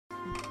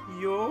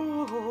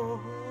Yo.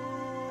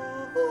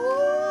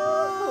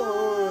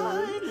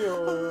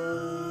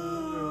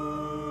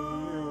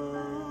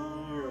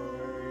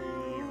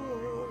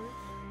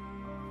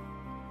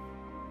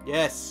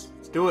 Yes,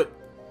 let's do it.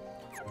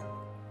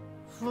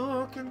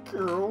 Fucking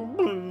kill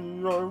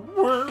me. I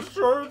wish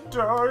I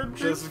died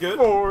This is good?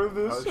 before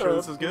this Sure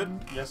this is good?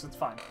 Yes, it's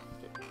fine.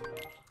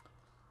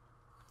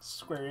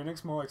 Square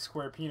Enix, more like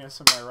square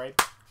penis, am I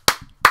right?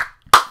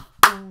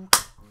 Ooh,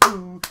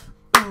 ooh,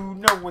 ooh,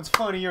 no one's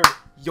funnier.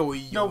 Yo,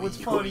 No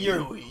one's funnier.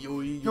 Yo,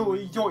 yo, Yo,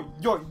 yo,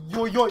 yo,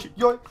 yo, yo, yo, yo,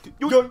 yo,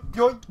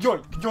 yo, yo,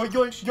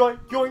 yo, yo, yo,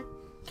 yo.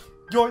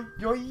 Yo,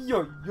 yo,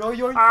 yo, yo,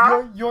 yo,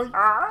 yo, yo.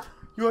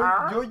 Yo,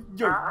 yo,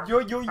 yo,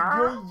 yo,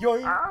 yo, yo,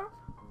 yo.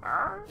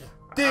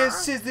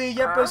 This is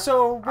the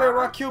episode where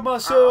I kill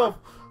myself.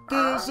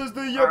 This is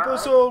the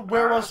episode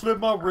where I slit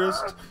my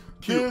wrist.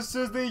 This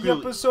is the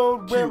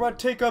episode where I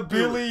take a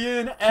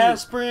billion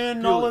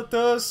aspirin all at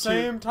the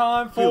same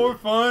time for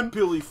fun.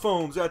 Billy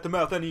foams at the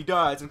mouth and he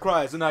dies and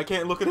cries and I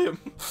can't look at him.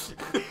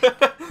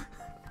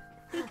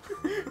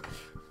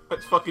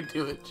 Let's fucking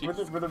do it. We're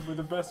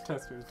the best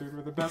testers, dude.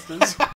 We're the besters.